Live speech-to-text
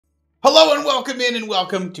Hello and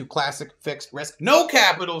welcome to Classic Fixed Risk. No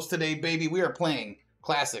capitals today, baby. We are playing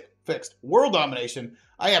Classic Fixed World Domination.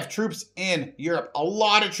 I have troops in Europe, a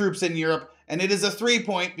lot of troops in Europe, and it is a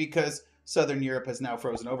 3-point because Southern Europe has now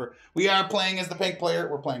frozen over. We are playing as the pink player.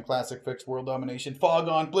 We're playing Classic Fixed World Domination. Fog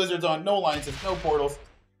on, blizzards on, no alliances, no portals.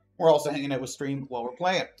 We're also hanging out with Stream while we're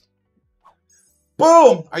playing.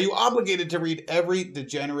 Boom! Are you obligated to read every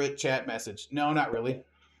degenerate chat message? No, not really.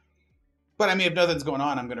 But I mean, if nothing's going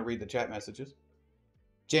on, I'm going to read the chat messages.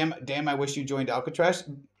 Damn, I wish you joined Alcatraz.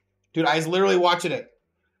 Dude, I was literally watching it.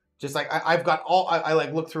 Just like, I've got all, I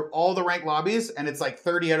like look through all the ranked lobbies, and it's like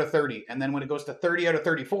 30 out of 30. And then when it goes to 30 out of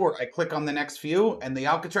 34, I click on the next few, and the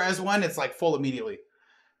Alcatraz one, it's like full immediately.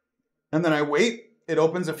 And then I wait, it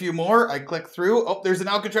opens a few more, I click through, oh, there's an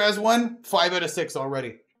Alcatraz one, 5 out of 6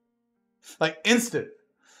 already. Like, instant.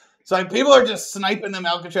 So like, people are just sniping them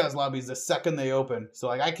Alcatraz lobbies the second they open. So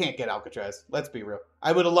like, I can't get Alcatraz. Let's be real.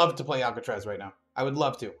 I would have loved to play Alcatraz right now. I would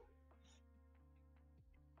love to.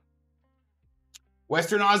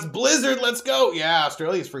 Western Oz Blizzard, let's go. Yeah,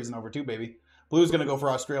 Australia's freezing over too, baby. Blue's going to go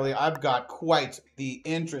for Australia. I've got quite the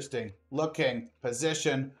interesting looking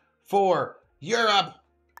position for Europe.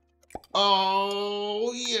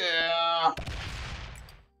 Oh, yeah.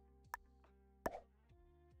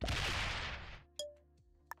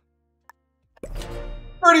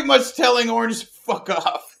 Pretty much telling Orange, fuck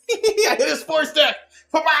off. I hit his 4-stack.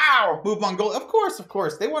 Wow! Move Mongolia. Of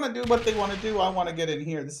course. They want to do what they want to do. I want to get in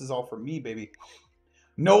here. This is all for me, baby.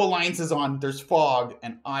 No alliances on. There's fog,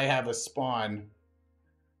 and I have a spawn.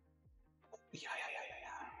 Yeah.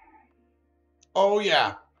 Oh,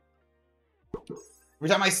 yeah. Every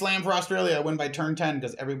time I slam for Australia, I win by turn 10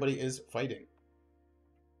 because everybody is fighting.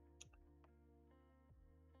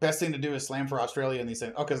 Best thing to do is slam for Australia in these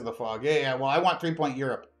things. Oh, because of the fog. Yeah. Well, I want 3-point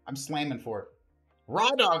Europe. I'm slamming for it. Raw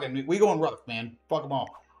dogging. We going rough, man. Fuck them all.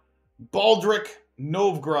 Baldric,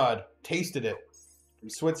 Novgorod. Tasted it. From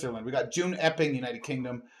Switzerland. We got June Epping, United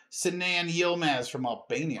Kingdom. Sinan Yilmaz from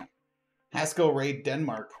Albania. Haskell Raid,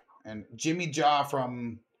 Denmark. And Jimmy Jaw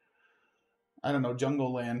from, I don't know,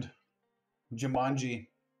 Jungle Land. Jumanji.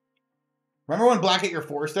 Remember when Black hit your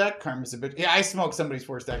 4-stack? Karma's a bitch. Yeah, I smoked somebody's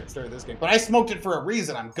 4-stack at the start of this game. But I smoked it for a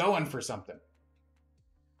reason. I'm going for something.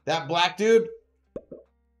 That Black dude,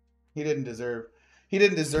 he didn't deserve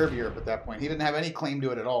Europe at that point. He didn't have any claim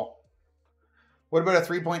to it at all. What about a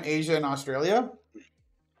 3-point Asia and Australia?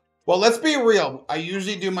 Well, let's be real. I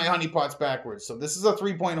usually do my honeypots backwards. So this is a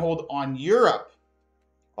 3-point hold on Europe.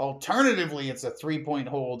 Alternatively, it's a 3-point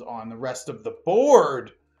hold on the rest of the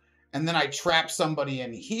board. And then I trap somebody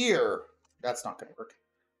in here. That's not going to work.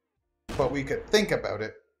 But we could think about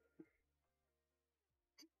it.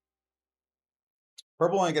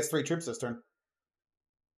 Purple only gets 3 troops this turn.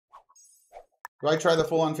 Do I try the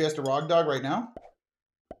full-on Fiesta Rog Dog right now?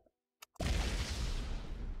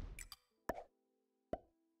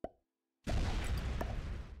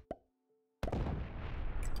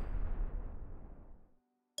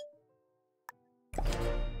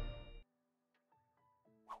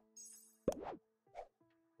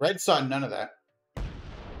 Red saw none of that.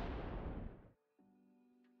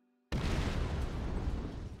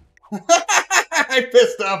 I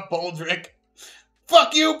pissed off Baldric.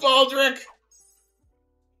 Fuck you, Baldric!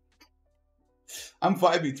 I'm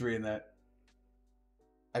 5v3 in that.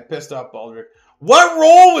 I pissed off Baldric. What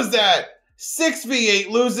roll was that? 6v8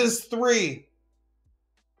 loses 3.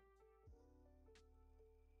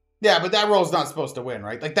 Yeah, but that roll's not supposed to win,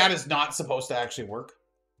 right? Like, that is not supposed to actually work.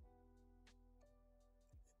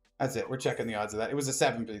 That's it. We're checking the odds of that. It was a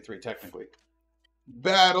 7v3, technically.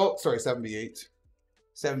 Battle. Sorry, 7v8.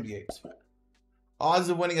 7v8. Odds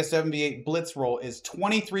of winning a 7v8 blitz roll is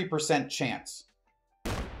 23% chance.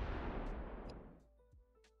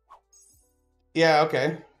 Yeah,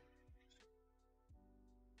 okay.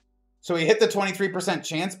 So he hit the 23%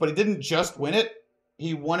 chance, but he didn't just win it.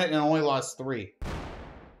 He won it and only lost 3.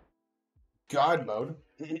 God mode.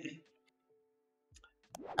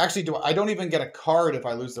 Actually, I don't even get a card if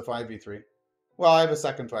I lose the 5v3. Well, I have a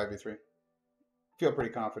second 5v3. Feel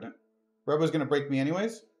pretty confident. Rebo's going to break me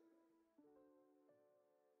anyways.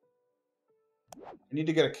 I need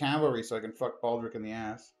to get a cavalry so I can fuck Baldric in the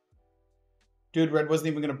ass. Dude, Red wasn't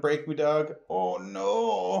even going to break me, dog. Oh,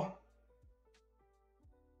 no.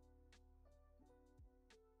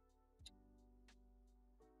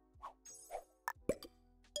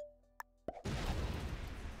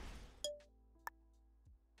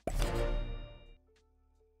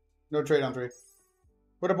 No trade on 3.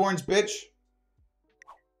 What up, Orange bitch?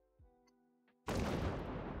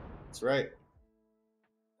 That's right.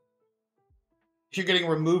 You're getting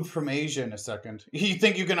removed from Asia in a second. You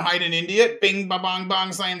think you can hide in India? Bing, ba bong,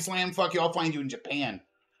 bong, slam, slam. Fuck you. I'll find you in Japan.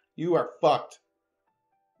 You are fucked.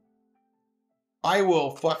 I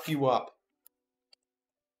will fuck you up.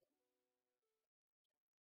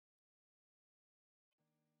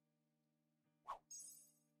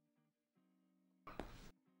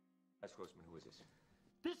 That's Grossman. Who is this?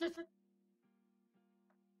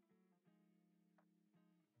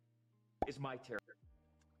 This is my territory.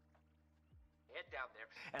 Head down there,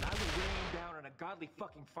 and I will rain down on a godly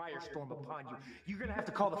fucking firestorm upon you. You're gonna have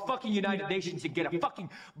to call the fucking United Nations and get a fucking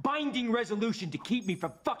binding resolution to keep me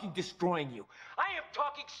from fucking destroying you. I am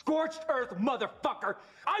talking scorched earth, motherfucker.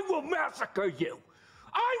 I will massacre you.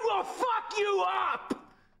 I will fuck you up.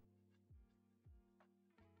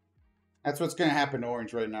 That's what's gonna happen to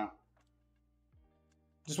Orange right now.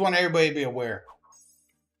 Just want everybody to be aware.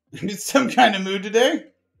 It's some kind of mood today.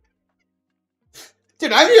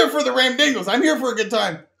 Dude, I'm here for the Ramdingles. I'm here for a good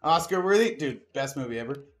time. Oscar worthy? Dude, best movie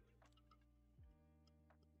ever.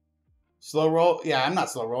 Slow roll? Yeah, I'm not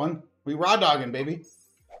slow rolling. We raw dogging, baby.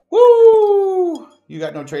 Woo! You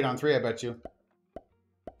got no trade on 3, I bet you.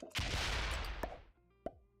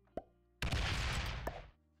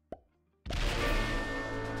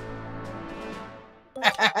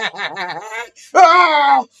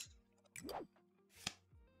 Ah!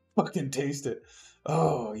 Fucking taste it.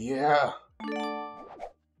 Oh, yeah.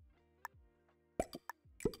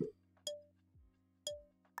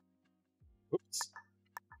 Oops.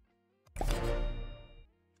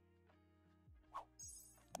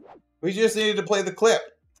 We just needed to play the clip,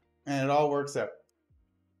 and it all works out.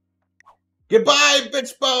 Goodbye,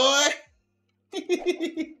 bitch boy!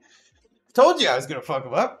 Told you I was gonna fuck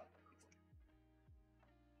him up.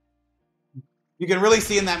 You can really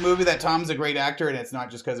see in that movie that Tom's a great actor, and it's not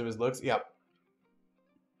just because of his looks. Yep.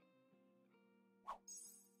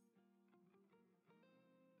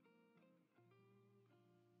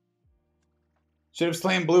 Should have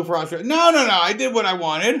slammed blue for Australia. No. I did what I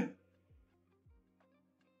wanted.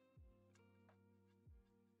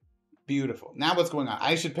 Beautiful. Now what's going on?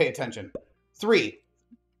 I should pay attention. 3.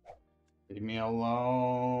 Leave me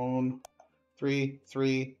alone. 3.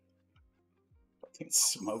 Fucking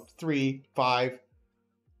smoked. 3, 5.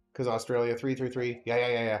 Because Australia. 3.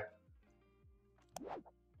 Yeah.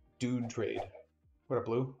 Dude trade. What a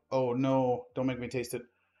blue. Oh, no. Don't make me taste it.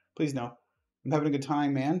 Please, no. I'm having a good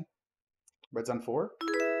time, man. Red's on 4.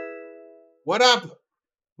 What up?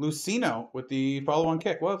 Lucino with the follow-on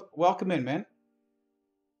kick. Well, welcome in, man.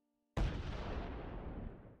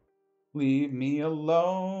 Leave me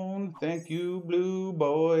alone. Thank you, blue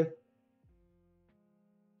boy.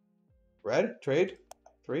 Red, trade.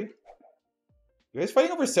 3. You guys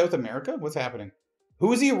fighting over South America? What's happening?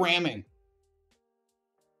 Who is he ramming?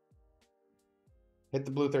 Hit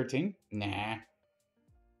the blue 13? Nah.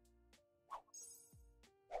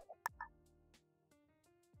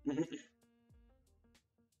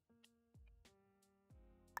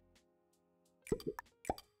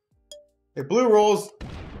 If blue rolls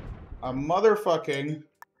a motherfucking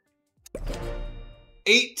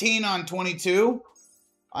 18 on 22,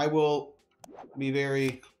 I will be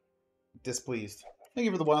very displeased. Thank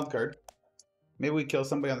you for the wild card. Maybe we kill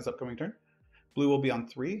somebody on this upcoming turn. Blue will be on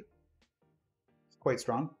 3. It's quite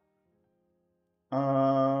strong.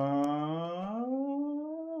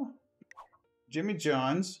 Jimmy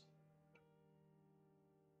John's.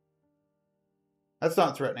 That's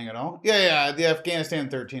not threatening at all. Yeah, the Afghanistan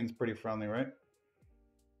 13 is pretty friendly, right?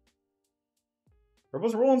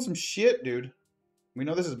 Purple's rolling some shit, dude. We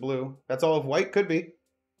know this is blue. That's all of white? Could be.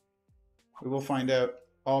 We will find out.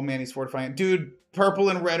 Oh, man, he's fortifying. Dude, purple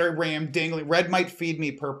and red are ram dangling. Red might feed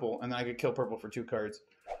me purple, and then I could kill purple for 2 cards.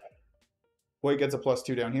 White gets a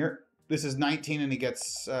 +2 down here. This is 19, and he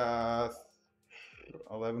gets 11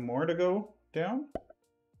 more to go down.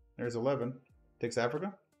 There's 11. Takes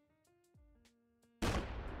Africa.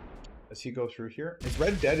 Does he go through here? Is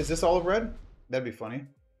red dead? Is this all of red? That'd be funny.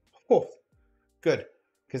 Oh, good.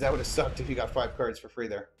 Because that would have sucked if you got 5 cards for free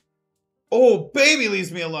there. Oh, baby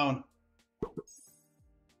leaves me alone.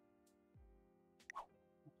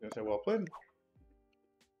 Well played.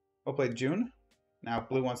 Well played, June. Now, if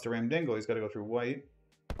blue wants to ram dingle, he's got to go through white.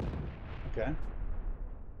 Okay.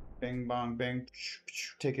 Bing, bong, bing.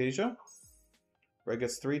 Take Asia. Red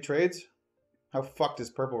gets 3 trades. How fucked is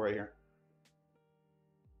purple right here?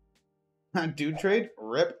 Dude trade?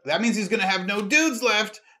 Rip. That means he's going to have no dudes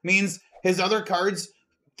left. Means his other cards,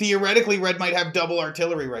 theoretically, red might have double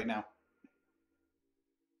artillery right now.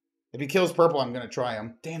 If he kills purple, I'm going to try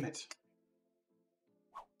him. Damn it.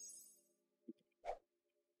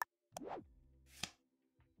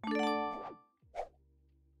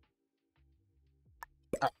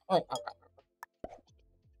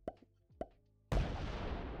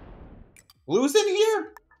 Blue's in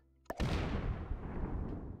here?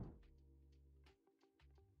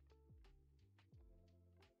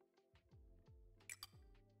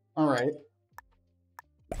 All right.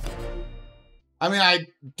 I mean, I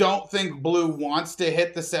don't think Blue wants to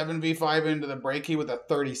hit the 7v5 into the breaky with a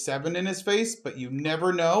 37 in his face, but you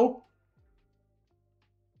never know.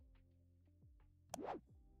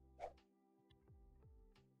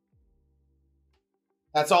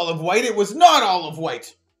 That's olive white. It was not olive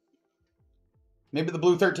white. Maybe the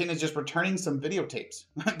Blue 13 is just returning some videotapes.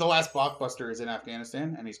 The last blockbuster is in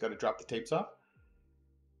Afghanistan, and he's got to drop the tapes off.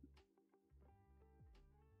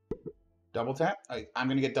 Double tap? I'm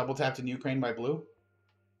going to get double tapped in Ukraine by Blue?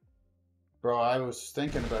 Bro, I was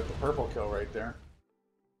thinking about the purple kill right there.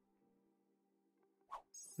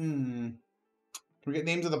 Can we get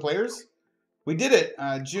names of the players? We did it.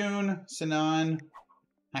 June, Sinan,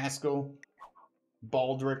 Haskell,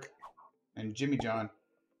 Baldrick, and Jimmy John.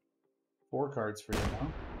 4 cards for you now.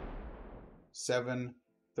 7,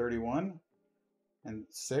 31, and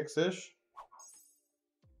 6-ish.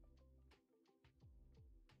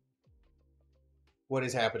 What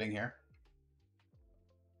is happening here?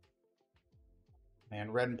 Man,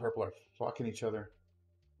 red and purple are fucking each other.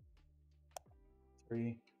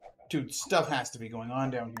 3. Dude, stuff has to be going on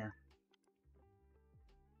down here.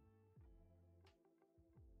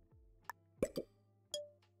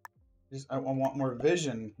 I want more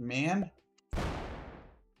vision, man.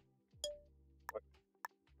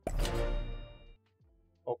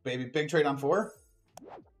 Oh, baby, big trade on 4.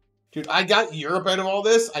 Dude, I got Europe out of all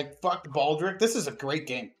this. I fucked Baldrick. This is a great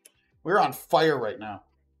game. We're on fire right now.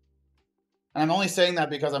 And I'm only saying that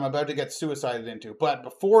because I'm about to get suicided into. But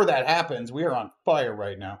before that happens, we are on fire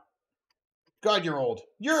right now. God, you're old.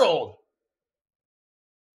 You're old.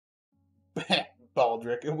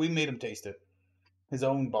 Baldrick. We made him taste it. His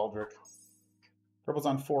own Baldrick. Purple's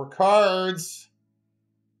on 4 cards.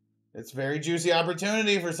 It's very juicy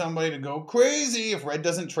opportunity for somebody to go crazy. If red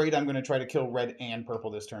doesn't trade, I'm going to try to kill red and purple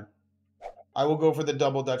this turn. I will go for the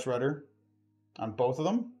double Dutch rudder on both of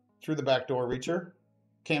them. Through the back door reacher.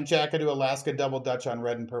 Kamchatka to Alaska double Dutch on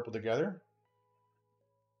red and purple together.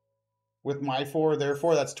 With my 4,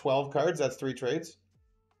 therefore, that's 12 cards. That's 3 trades.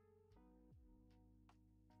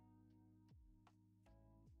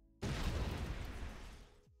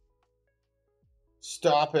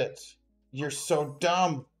 Stop it. You're so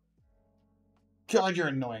dumb. God, you're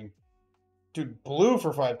annoying. Dude, blue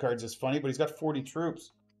for 5 cards is funny, but he's got 40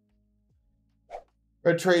 troops.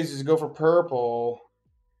 Red trades is go for purple.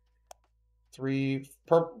 3.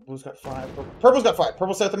 Purple. Blue's got 5. Purple's got 5.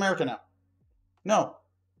 Purple South America now. No.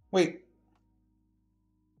 Wait.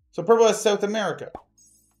 So purple has South America.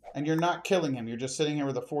 And you're not killing him. You're just sitting here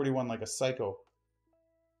with a 41 like a psycho.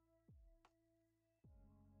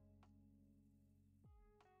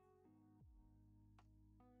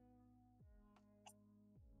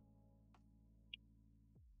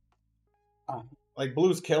 Like,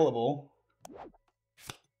 blue's killable.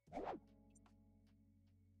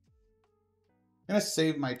 I'm going to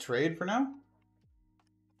save my trade for now.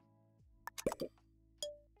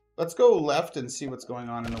 Let's go left and see what's going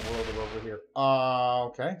on in the world of over here.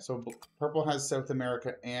 Okay, so purple has South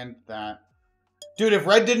America and that. Dude, if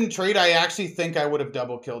red didn't trade, I actually think I would have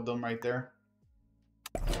double killed them right there.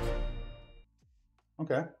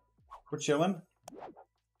 Okay, we're chilling.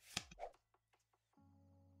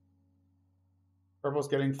 Purple's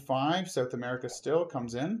getting 5. South America still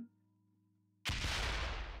comes in.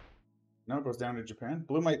 No, it goes down to Japan.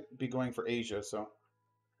 Blue might be going for Asia, so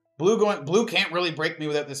blue can't really break me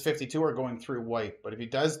without this 52 or going through white. But if he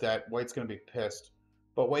does that, white's going to be pissed.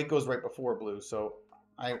 But white goes right before blue, so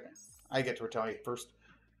I get to retaliate first.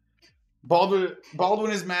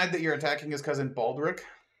 Baldwin is mad that you're attacking his cousin Baldrick.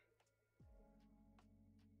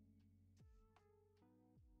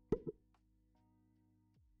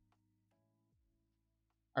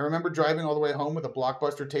 I remember driving all the way home with a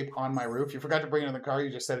Blockbuster tape on my roof. You forgot to bring it in the car. You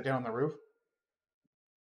just set it down on the roof.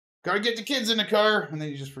 Gotta get the kids in the car. And then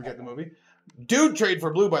you just forget the movie. Dude trade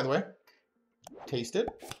for blue, by the way. Taste it.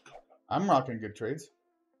 I'm rocking good trades.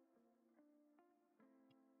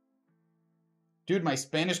 Dude, my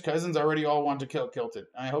Spanish cousins already all want to kill Kylted.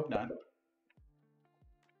 I hope not.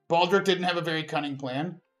 Baldrick didn't have a very cunning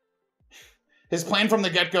plan. His plan from the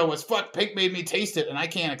get-go was, fuck, pink made me taste it, and I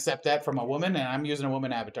can't accept that from a woman, and I'm using a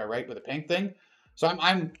woman avatar, right, with a pink thing. So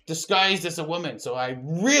I'm disguised as a woman, so I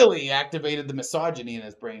really activated the misogyny in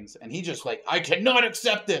his brains. And he just like, I cannot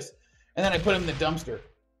accept this. And then I put him in the dumpster.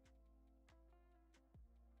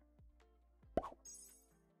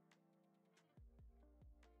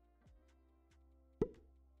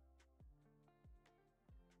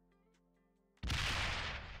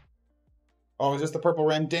 Oh, is this the purple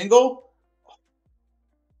Ramdingle?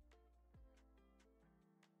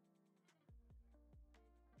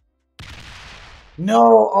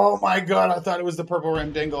 No! Oh my god, I thought it was the purple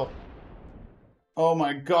Ramdingle. Oh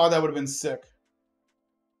my god, that would have been sick.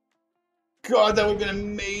 God, that would have been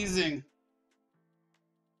amazing.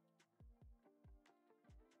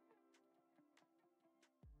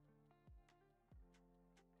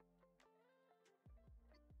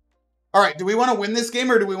 All right, do we want to win this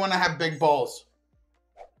game or do we want to have big balls?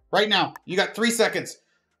 Right now, you got 3 seconds.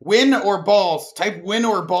 Win or balls. Type win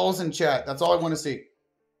or balls in chat. That's all I want to see.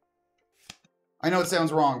 I know it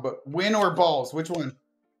sounds wrong, but win or balls. Which one?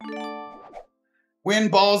 Win,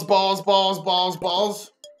 balls, balls, balls, balls,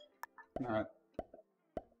 balls. All right.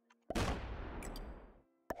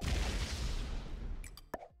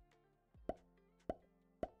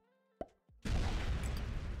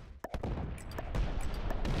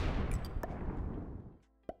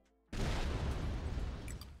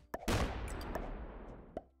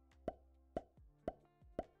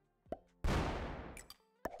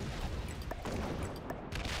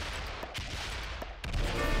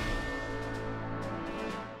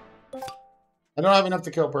 I don't have enough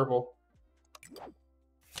to kill purple.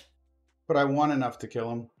 But I want enough to kill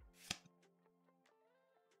him.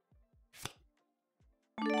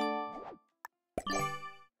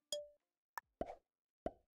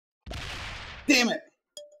 Damn it!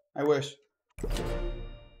 I wish.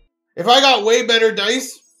 If I got way better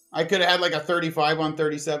dice, I could have had like a 35 on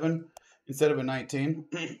 37 instead of a 19.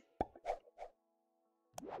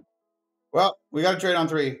 Well, we got to trade on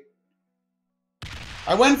 3.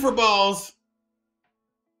 I went for balls.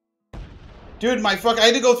 Dude, I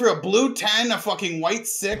had to go through a blue 10, a fucking white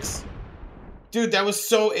 6. Dude, that was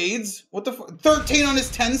so AIDS. What the fuck? 13 on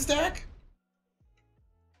his 10 stack?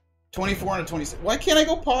 24 on a 26. Why can't I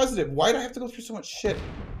go positive? Why do I have to go through so much shit?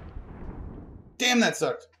 Damn, that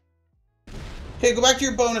sucked. Okay, go back to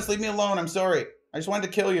your bonus. Leave me alone. I'm sorry. I just wanted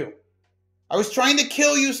to kill you. I was trying to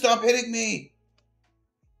kill you. Stop hitting me.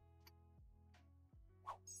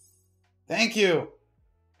 Thank you.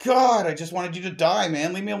 God, I just wanted you to die,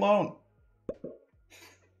 man. Leave me alone.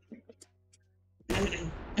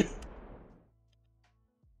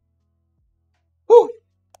 Woo!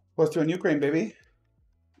 +2 on Ukraine, baby.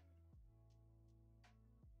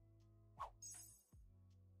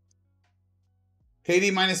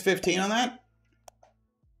 KD minus 15 on that?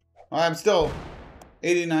 I'm still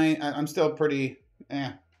 89. I'm still pretty,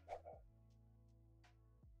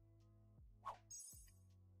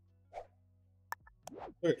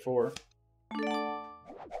 34.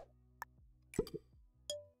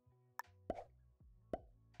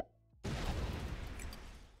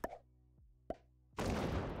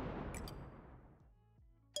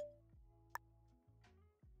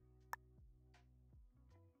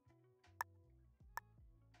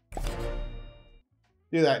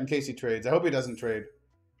 Do that in case he trades. I hope he doesn't trade.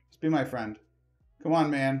 Just be my friend. Come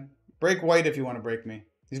on, man. Break white if you want to break me.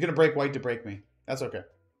 He's going to break white to break me. That's okay.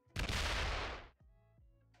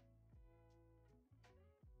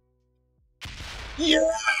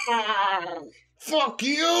 Yeah! Fuck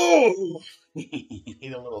you!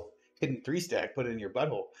 Need a little hidden 3-stack put in your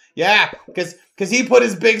butthole. Yeah, because he put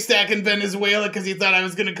his big stack in Venezuela because he thought I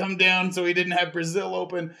was going to come down, so he didn't have Brazil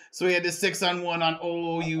open, so he had to 6-on-1 on,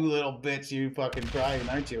 oh, you little bitch, you fucking crying,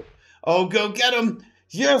 aren't you? Oh, go get him!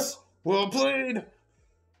 Yes! Well played!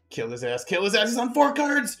 Kill his ass. Kill his ass. He's on 4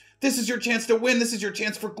 cards! This is your chance to win. This is your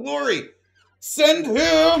chance for glory! Send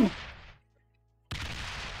him!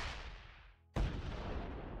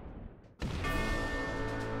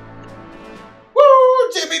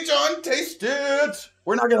 Jimmy John, taste it.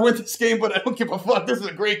 We're not going to win this game, but I don't give a fuck. This is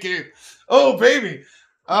a great game. Oh, baby.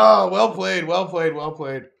 Oh, well played, well played, well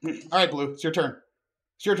played. All right, Blue, it's your turn.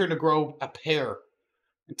 It's your turn to grow a pair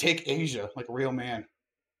and take Asia like a real man.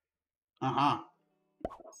 Uh-huh.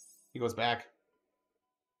 He goes back.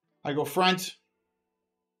 I go front.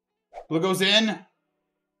 Blue goes in.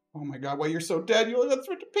 Oh, my God, why you're so dead. You only got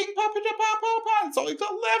to ping, pop, pop, pop, pop. That's all you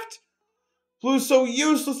got left. Blue's so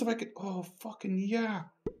useless. If I could... Oh, fucking yeah.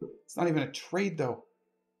 It's not even a trade, though.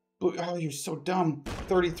 Blue... Oh, you're so dumb.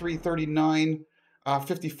 33, 39,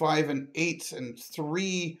 55, and 8, and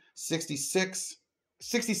 3, 66.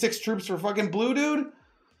 66 troops for fucking Blue, dude?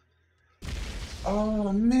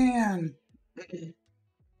 Oh, man.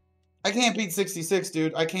 I can't beat 66,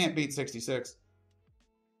 dude. I can't beat 66.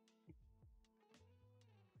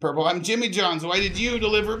 Purple, I'm Jimmy Johns. Why did you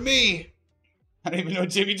deliver me? I don't even know what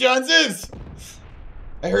Jimmy Johns is.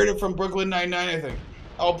 I heard it from Brooklyn Nine-Nine, I think.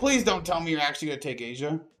 Oh, please don't tell me you're actually going to take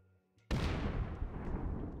Asia.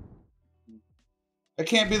 I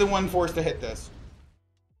can't be the one forced to hit this.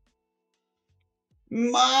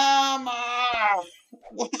 Mama!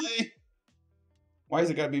 Why? Why has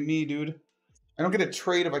it gotta be me, dude? I don't get a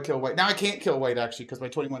trade if I kill white. Now I can't kill white, actually, because my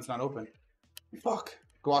 21's not open. Fuck.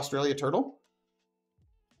 Go Australia turtle?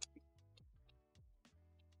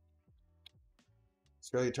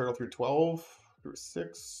 Australia turtle through 12. Through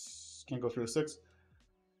 6. Can't go through the 6.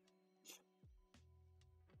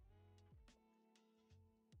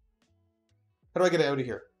 How do I get out of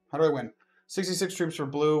here? How do I win? 66 troops for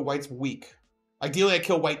blue. White's weak. Ideally, I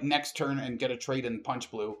kill white next turn and get a trade and punch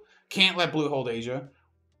blue. Can't let blue hold Asia.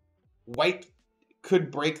 White could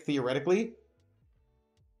break theoretically.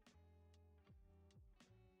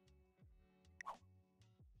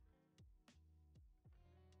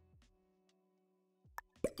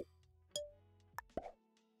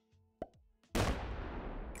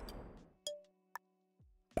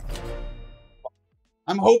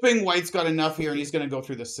 I'm hoping white's got enough here and he's going to go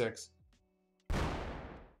through the 6.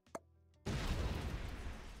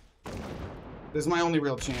 This is my only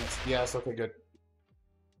real chance. Yes, okay, good.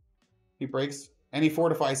 He breaks, and he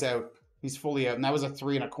fortifies out. He's fully out, and that was a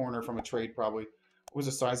 3 and a corner from a trade, probably. What was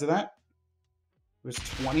the size of that? It was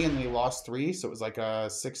 20, and they lost 3, so it was like a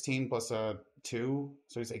 16 plus a 2.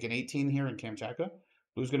 So he's like an 18 here in Kamchatka.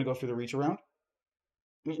 Blue's going to go through the reach around.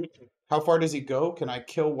 How far does he go? Can I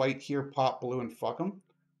kill white here, pop blue, and fuck him?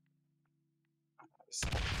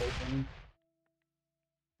 Open.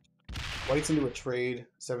 White's into a trade.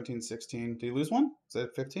 17, 16. Did he lose one? Is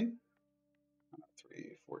that 15?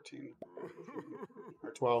 3, 14.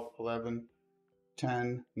 Or 12, 11,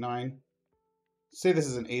 10, 9. Say this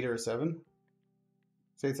is an 8 or a 7.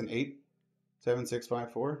 Say it's an 8. 7, 6,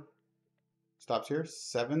 5, 4. Stops here.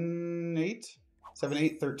 7, 8. 7,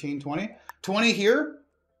 8, 13, 20. 20 here.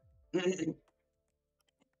 It's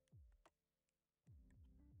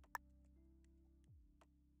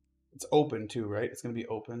open too, right? It's going to be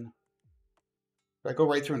open. Do I go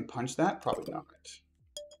right through and punch that? Probably not.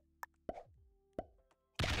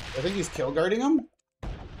 I think he's kill guarding him.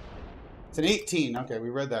 It's an 18. Okay,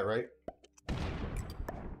 we read that right.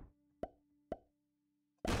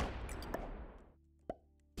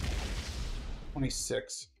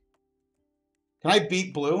 $26. Can I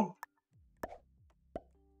beat blue?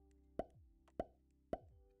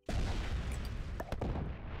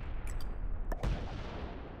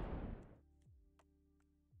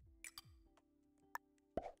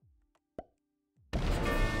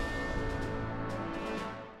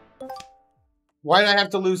 Why did I have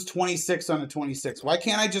to lose 26 on a 26? Why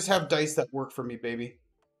can't I just have dice that work for me, baby?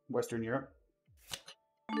 Western Europe.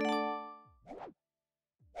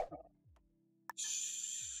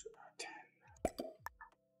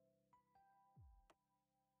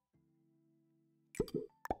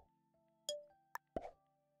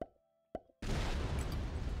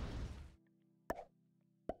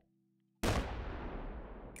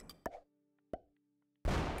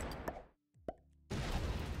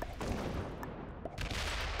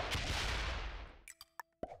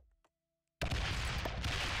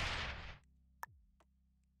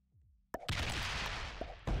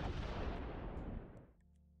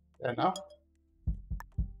 Enough.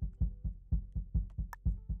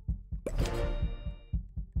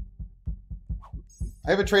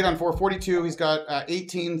 I have a trade on 442. He's got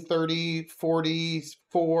 18, 30,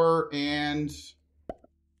 44, and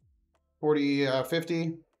 40,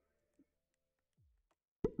 50.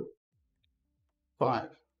 5.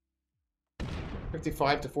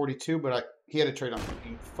 55 to 42, but he had a trade on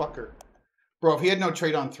 15. Fucker. Bro, if he had no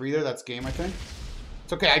trade on 3 there, that's game, I think.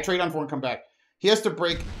 It's okay. I trade on 4 and come back. He has to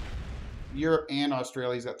break Europe and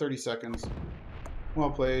Australia. He's got 30 seconds. Well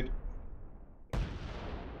played.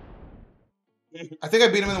 I think I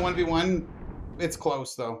beat him in the 1v1. It's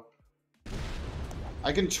close, though.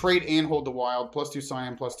 I can trade and hold the wild. +2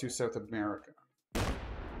 Siam, +2 South America.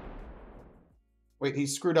 Wait, he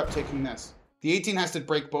screwed up taking this. The 18 has to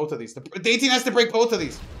break both of these. The 18 has to break both of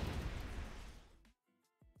these.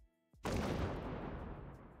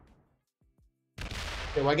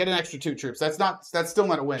 Okay, well, I get an extra 2 troops. That's still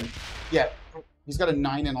not a win. Yeah, he's got a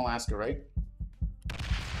 9 in Alaska, right?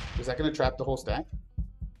 Is that going to trap the whole stack?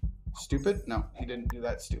 Stupid? No, he didn't do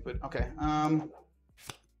that. Stupid. Okay.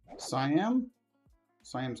 Siam.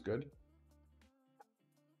 Siam's good.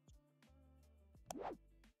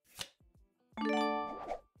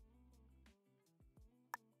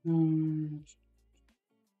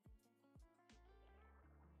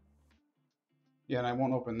 Yeah, and I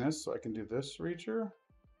won't open this, so I can do this reacher.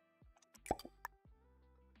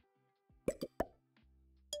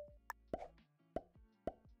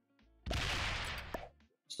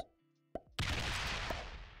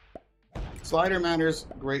 Slider matters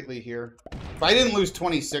greatly here. If I didn't lose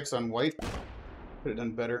 26 on white, Could have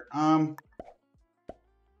done better.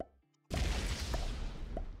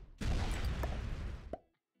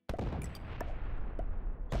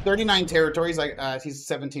 39 territories. He's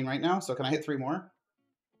 17 right now, so can I hit 3 more?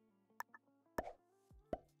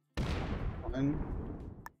 1,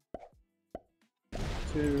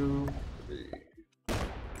 2, 3.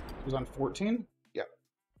 He's on 14? Yep.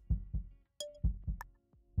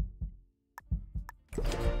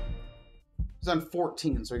 He's on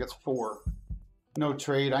 14, so he gets 4. No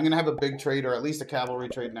trade. I'm going to have a big trade, or at least a cavalry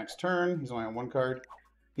trade next turn. He's only on 1 card.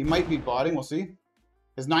 He might be botting. We'll see.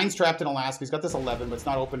 His 9's trapped in Alaska. He's got this 11, but it's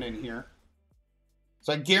not open in here.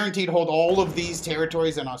 So I guaranteed hold all of these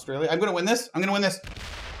territories in Australia. I'm going to win this. I'm going to win this.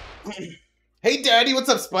 Hey, Daddy. What's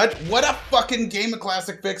up, Spud? What a fucking game of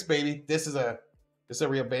Classic Fix, baby. This is a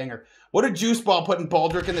real banger. What a juice ball putting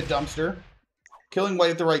Baldric in the dumpster. Killing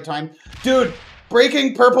white at the right time. Dude,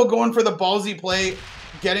 breaking purple, going for the ballsy play,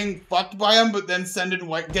 getting fucked by him, but then sending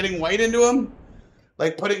white, getting white into him.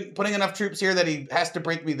 Like putting enough troops here that he has to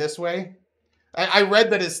break me this way. I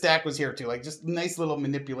read that his stack was here too. Like just nice little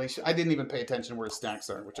manipulation. I didn't even pay attention where his stacks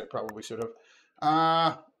are, which I probably should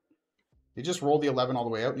have. He just rolled the 11 all the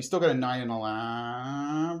way out. He's still got a 9 and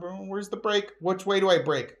 11. Where's the break? Which way do I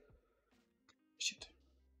break? Shit.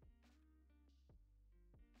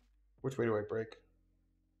 Which way do I break?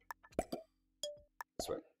 This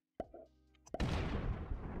way.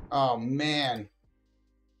 Oh, man.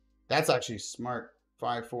 That's actually smart.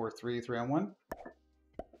 5, 4, 3, 3 on 1.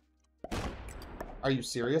 Are you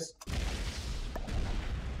serious?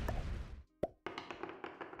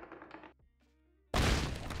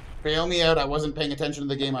 Bail me out. I wasn't paying attention to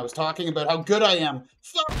the game. I was talking about how good I am.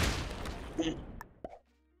 Fuck!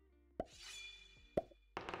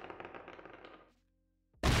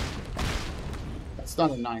 It's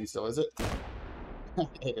not a 9 still, is it?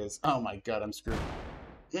 It is. Oh my god, I'm screwed.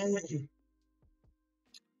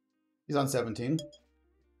 He's on 17.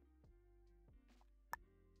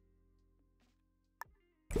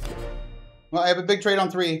 Well, I have a big trade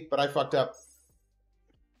on 3, but I fucked up.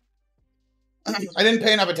 I didn't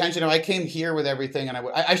pay enough attention. I came here with everything, and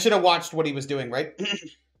I should have watched what he was doing, right?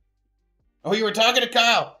 Oh, you were talking to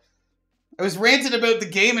Kyle. I was ranting about the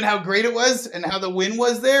game and how great it was and how the win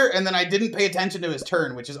was there, and then I didn't pay attention to his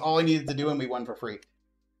turn, which is all I needed to do, and we won for free.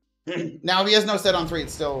 Now, if he has no set on 3,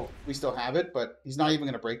 we still have it, but he's not even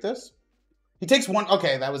going to break this. He takes 1.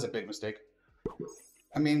 Okay, that was a big mistake.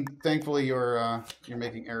 I mean, thankfully you're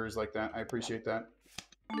making errors like that. I appreciate that.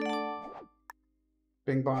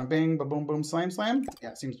 Bing, bong, bing, ba boom, boom, slam, slam. Yeah,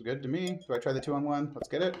 it seems good to me. Do I try the 2 on 1? Let's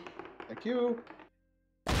get it. Thank you.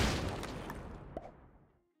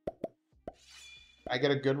 I get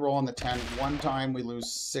a good roll on the 10. One time we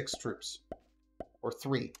lose 6 troops. Or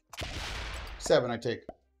 3. 7 I take.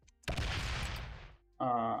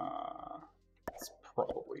 It's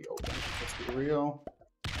probably open. Let's be real.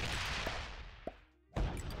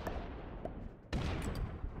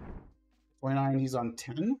 $29, he's on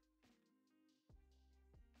 10.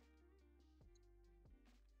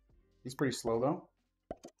 He's pretty slow, though.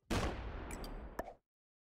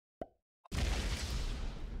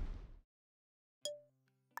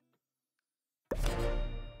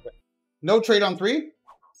 No trade on 3?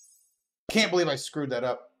 Can't believe I screwed that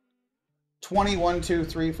up. 21, 2,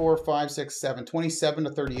 3, 4, 5, 6, 7. 27 to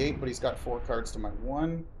 38, but he's got 4 cards to my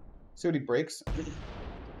 1. See what he breaks.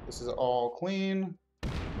 This is all clean.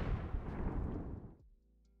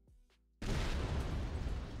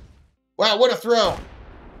 Wow, what a throw.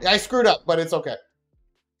 I screwed up, but it's okay.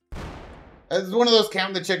 It's one of those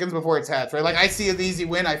counting the chickens before it's hatched, right? Like, I see an easy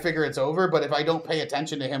win, I figure it's over, but if I don't pay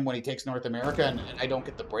attention to him when he takes North America and I don't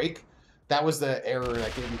get the break, that was the error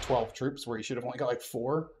that gave him 12 troops, where he should have only got like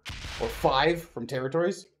 4 or 5 from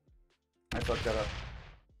territories. I fucked that up.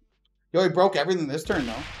 Yo, he broke everything this turn,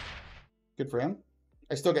 though. Good for him.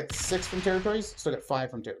 I still get 6 from territories, still get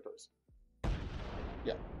 5 from territories.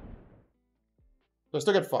 Yeah. So I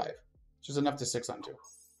still get 5, which is enough to 6 on 2.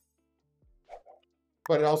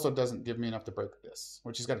 But it also doesn't give me enough to break this,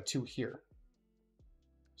 which he's got a 2 here.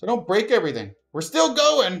 So don't break everything. We're still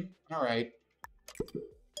going. All right.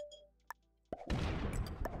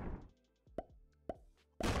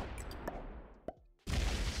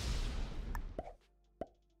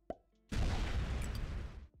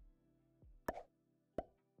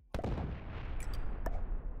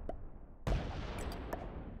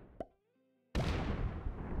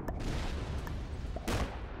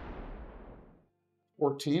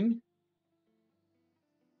 $14.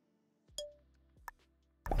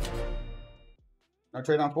 No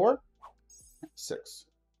trade on 4? 6.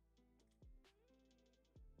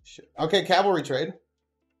 Shit. Okay, cavalry trade.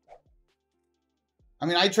 I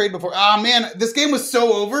mean, I trade before. Ah, man, this game was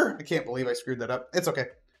so over. I can't believe I screwed that up. It's okay.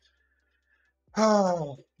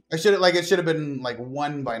 Oh, I should have, like, it should have been, like,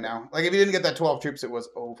 1 by now. Like, if he didn't get that 12 troops, it was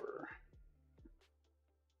over.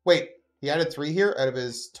 Wait, he added 3 here out of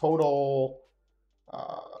his total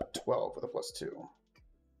 12 with a +2.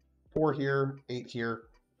 4 here, 8 here,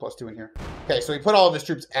 +2 in here. Okay, so he put all of his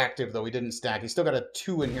troops active, though. He didn't stack. He's still got a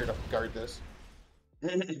 2 in here to guard this.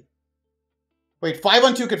 Wait, 5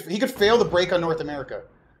 on 2 he could fail the break on North America.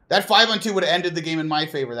 That 5 on 2 would have ended the game in my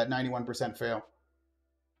favor, that 91% fail.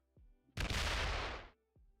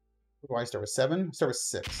 What do I start with? 7? Start with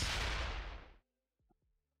 6.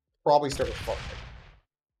 Probably start with 5.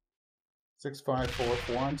 6, 5, 4,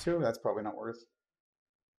 4 on 2? That's probably not worth.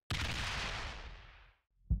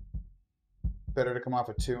 Better to come off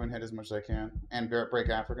a 2 and hit as much as I can. And break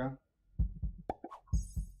Africa.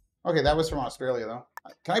 Okay, that was from Australia, though.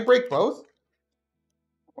 Can I break both?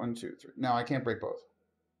 1, 2, 3. No, I can't break both.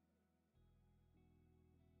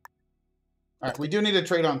 Alright, we do need a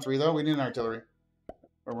trade on 3, though. We need an artillery.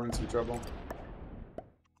 Or we're in some trouble.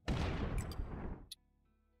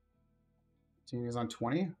 Team is on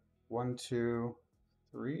 20. 1, 2,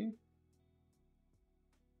 3.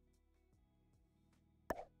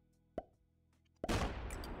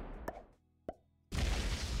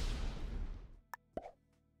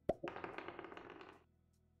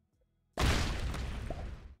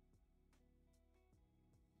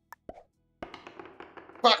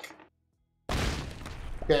 Fuck!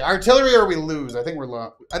 Okay, artillery or we lose. I think we're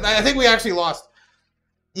lost. I think we actually lost.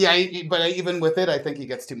 Yeah, but even with it, I think he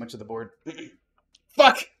gets too much of the board.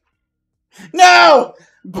 Fuck! No!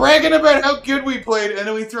 Bragging about how good we played, and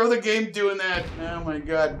then we throw the game doing that. Oh my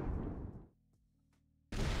god.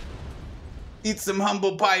 Eat some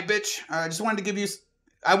humble pie, bitch. I just wanted to give you...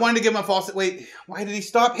 I wanted to give him a false... Wait, why did he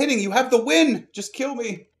stop hitting? You have the win! Just kill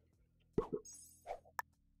me.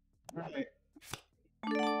 Alright.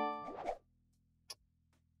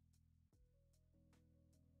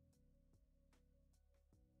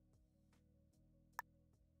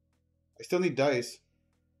 I still need dice.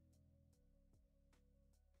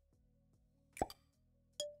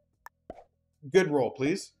 Good roll,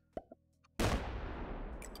 please.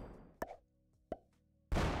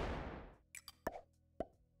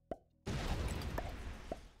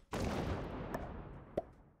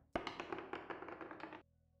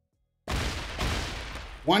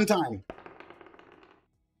 One time.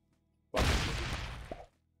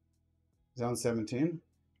 Zone 17.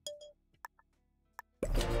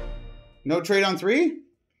 No trade on 3?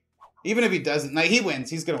 Even if he doesn't, no, he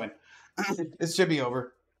wins. He's gonna win. It should be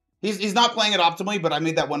over. He's not playing it optimally, but I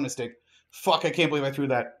made that one mistake. Fuck, I can't believe I threw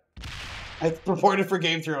that. I reported for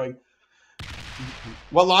game throwing.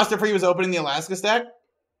 What lost it for you was opening the Alaska stack?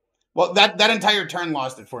 Well, that entire turn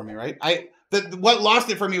lost it for me, right? What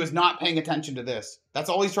lost it for me was not paying attention to this. That's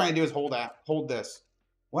all he's trying to do is hold this.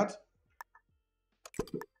 What?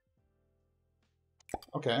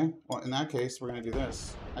 Okay, well, in that case, we're going to do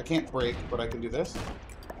this. I can't break, but I can do this.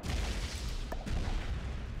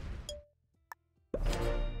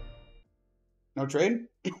 No trade?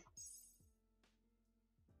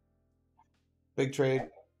 Big trade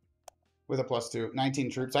with a +2.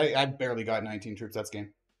 19 troops. I barely got 19 troops. That's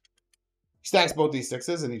game. He stacks both these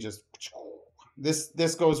 6s, and he just...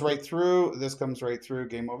 This goes right through. This comes right through.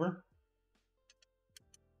 Game over.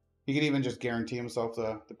 He could even just guarantee himself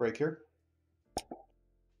the break here.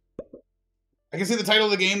 I can see the title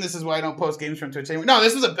of the game. This is why I don't post games from Twitch anymore. No,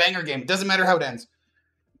 this was a banger game. It doesn't matter how it ends.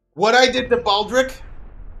 What I did to Baldric,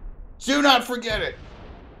 do not forget it.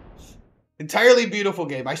 Entirely beautiful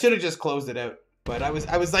game. I should have just closed it out, but I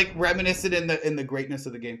was like reminiscent in the greatness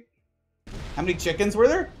of the game. How many chickens were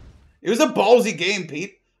there? It was a ballsy game,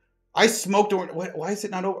 Pete. I smoked. Why is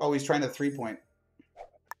it not over? Oh, he's trying to 3-point.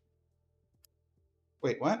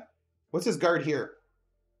 Wait, what? What's his guard here?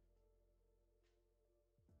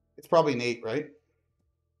 It's probably Nate, right?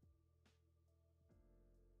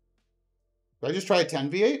 Do I just try a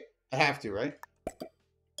 10v8? I have to, right?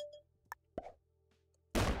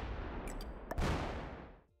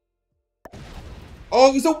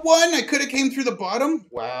 Oh, it was a 1! I could have came through the bottom?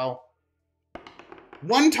 Wow.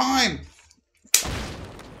 1 time!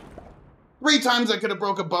 3 times I could have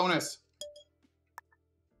broke a bonus.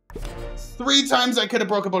 3 times I could have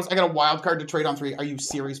broke a bonus. I got a wild card to trade on 3. Are you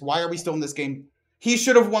serious? Why are we still in this game? He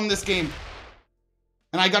should have won this game.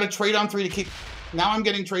 And I got a trade on 3 to keep... Now I'm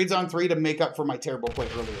getting trades on 3 to make up for my terrible play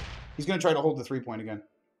earlier. He's going to try to hold the 3-point again.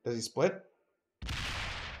 Does he split?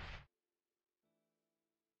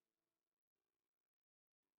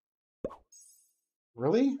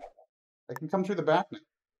 Really? I can come through the back now.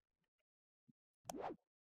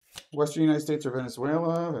 Western United States or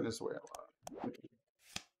Venezuela? Venezuela.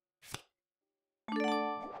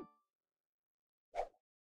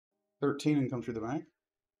 13 and come through the back.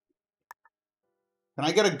 Can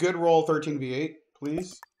I get a good roll 13v8,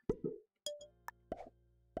 please?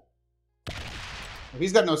 If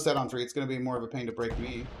he's got no set on 3, it's going to be more of a pain to break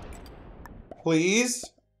me. Please?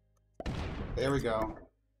 There we go.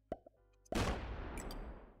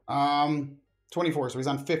 24, so he's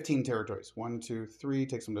on 15 territories. 1, 2, 3,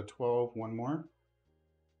 takes him to 12. One more.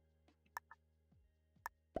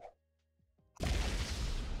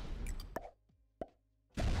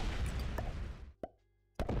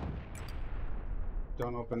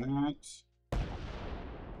 Don't open that.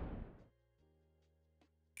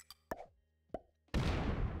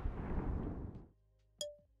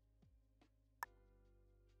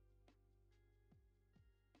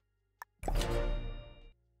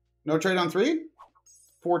 No trade on 3?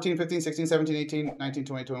 14, 15, 16, 17, 18, 19,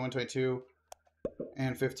 20, 21, 22,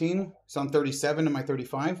 and 15. It's on 37 and my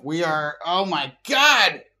 35. We are, oh my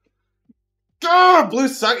god! God, Blue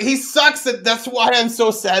sucks. He sucks. That's why I'm so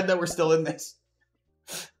sad that we're still in this.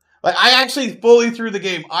 Like, I actually fully threw the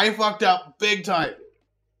game. I fucked up big time.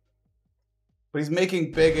 But he's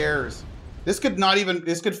making big errors. This could not even,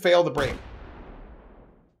 this could fail the break.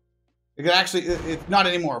 It could actually, it's not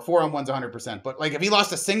anymore. 4-on-1's 100%. But, like, if he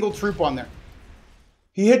lost a single troop on there.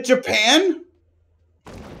 He hit Japan?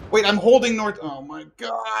 Wait, I'm holding North, oh my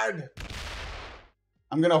god.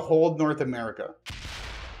 I'm gonna hold North America.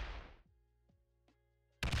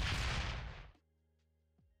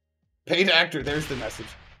 Paid actor, there's the message.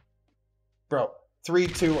 Bro,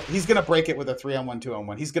 3-2. He's going to break it with a 3-on-1,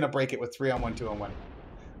 2-on-1. He's going to break it with 3-on-1, 2-on-1.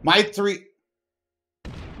 My 3...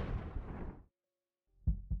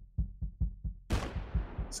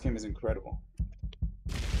 This game is incredible.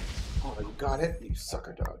 Oh, you got it? You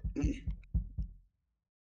sucker dog.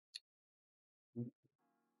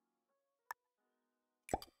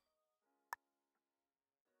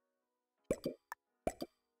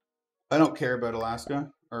 I don't care about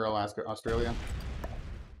Alaska. Or Australia.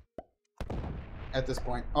 At this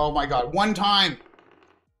point. Oh my god, one time!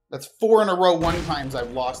 That's 4 in a row, 1 times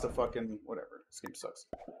I've lost a fucking whatever. This game sucks.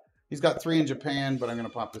 He's got 3 in Japan, but I'm gonna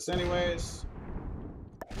pop this anyways.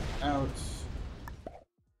 Out.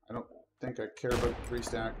 I don't think I care about the 3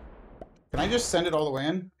 stack. Can I just send it all the way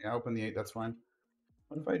in? Yeah, open the 8, that's fine.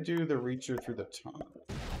 What if I do the reacher through the top?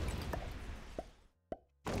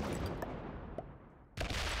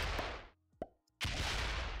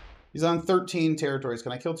 He's on 13 territories.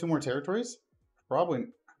 Can I kill 2 more territories? Probably.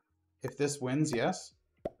 If this wins, yes.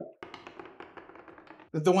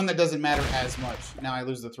 The one that doesn't matter as much. Now I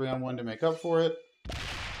lose the 3-on-1 to make up for it.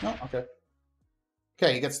 No, okay.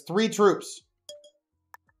 Okay, he gets 3 troops.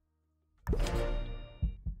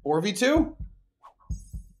 4v2?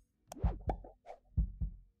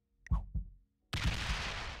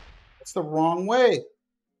 That's the wrong way.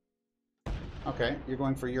 Okay, you're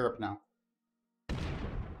going for Europe now.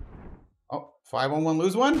 Oh, 5-on-1,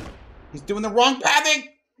 lose 1? He's doing the wrong pathing!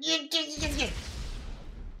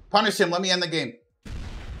 Punish him, let me end the game.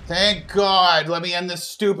 Thank God, let me end this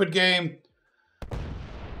stupid game.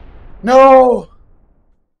 No!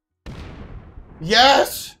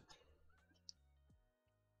 Yes!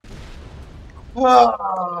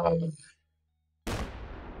 Oh.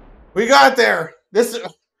 We got there. This,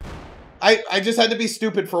 I just had to be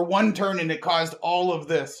stupid for 1 turn and it caused all of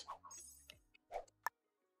this.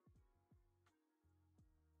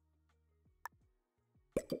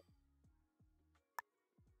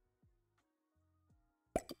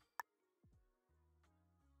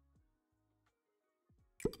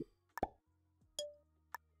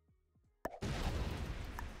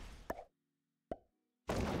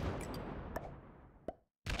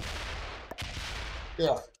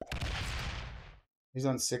 Yeah. He's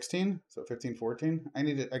on 16, so 15, 14.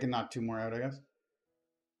 I can knock 2 more out, I guess.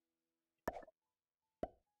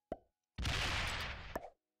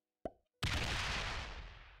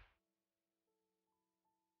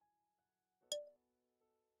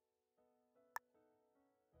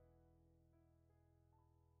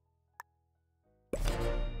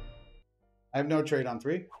 I have no trade on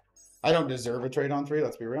 3. I don't deserve a trade on 3,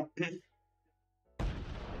 let's be real.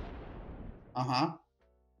 Uh-huh.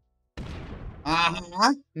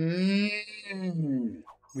 Uh-huh.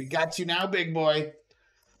 We got you now, big boy.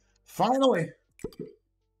 Finally.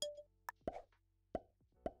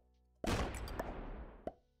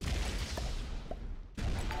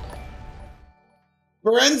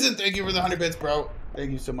 Berenzin, thank you for the 100 bits, bro.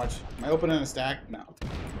 Thank you so much. Am I opening a stack? No.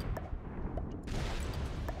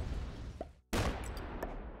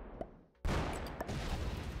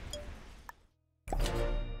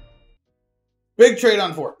 Big trade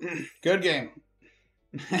on 4. Good game.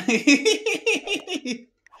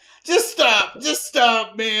 Just stop. Just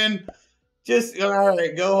stop, man. Just, all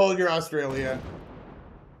right, go hold your Australia.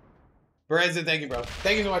 Verizon, thank you, bro.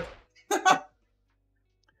 Thank you so much.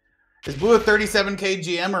 Is Blue a 37k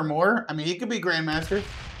GM or more? I mean, he could be Grandmaster.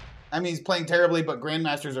 I mean, he's playing terribly, but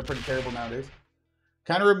Grandmasters are pretty terrible nowadays.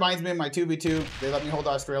 Kind of reminds me of my 2v2. They let me hold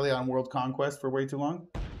Australia on World Conquest for way too long.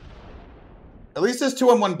 At least his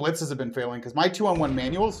 2-on-1 blitzes have been failing, because my 2-on-1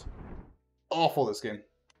 manuals, awful this game.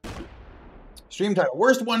 Stream title,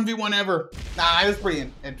 worst 1v1 ever. Nah, it was pretty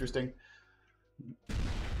interesting.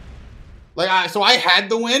 Like, so I had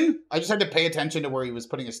the win. I just had to pay attention to where he was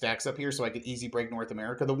putting his stacks up here so I could easy break North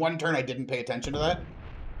America. The one turn I didn't pay attention to that.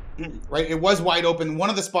 Right? It was wide open. One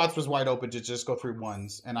of the spots was wide open to just go through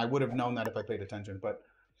ones. And I would have known that if I paid attention. But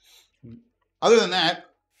other than that,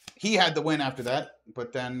 he had the win after that.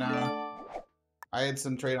 But then I had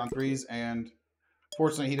some trade on 3s. And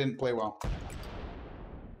fortunately, he didn't play well.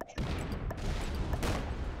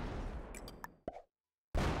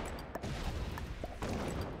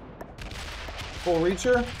 Full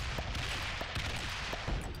reacher.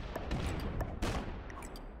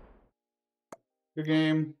 Good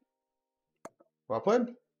game. Well played.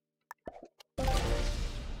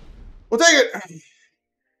 We'll take it.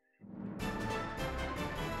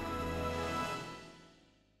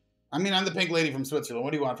 I mean, I'm the pink lady from Switzerland.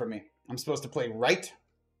 What do you want from me? I'm supposed to play right?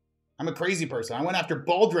 I'm a crazy person. I went after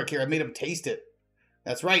Baldric here. I made him taste it.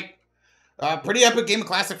 That's right. Pretty epic game of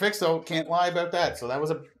Classic Fix, though. Can't lie about that. So that was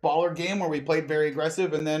a baller game where we played very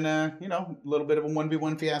aggressive and then, you know, a little bit of a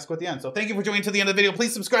 1v1 fiasco at the end. So thank you for joining to the end of the video.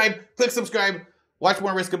 Please subscribe. Click subscribe. Watch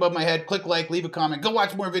more Risk Above My Head. Click like. Leave a comment. Go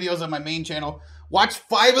watch more videos on my main channel. Watch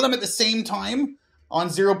 5 of them at the same time on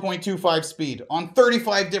 0.25 speed on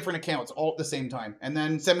 35 different accounts all at the same time. And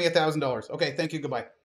then send me $1,000. Okay, thank you. Goodbye.